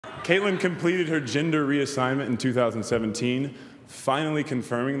Caitlyn completed her gender reassignment in 2017, finally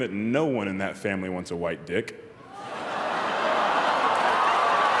confirming that no one in that family wants a white dick.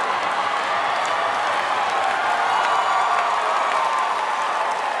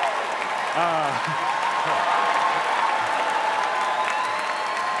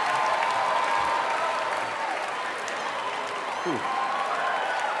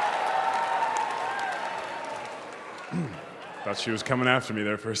 Thought she was coming after me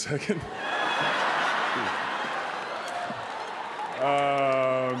there for a second.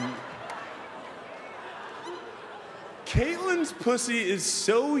 Caitlyn's pussy is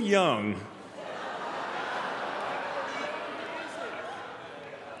so young.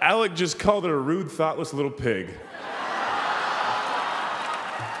 Alec just called it a rude, thoughtless little pig.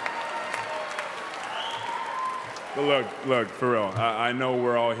 But look, for real, I know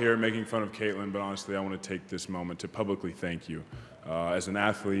we're all here making fun of Caitlyn, but honestly, I want to take this moment to publicly thank you. As an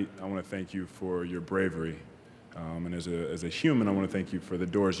athlete, I want to thank you for your bravery. And as a human, I want to thank you for the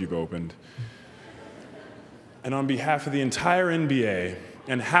doors you've opened. And on behalf of the entire NBA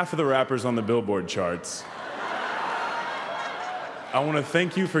and half of the rappers on the Billboard charts, I want to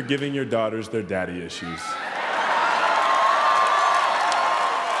thank you for giving your daughters their daddy issues.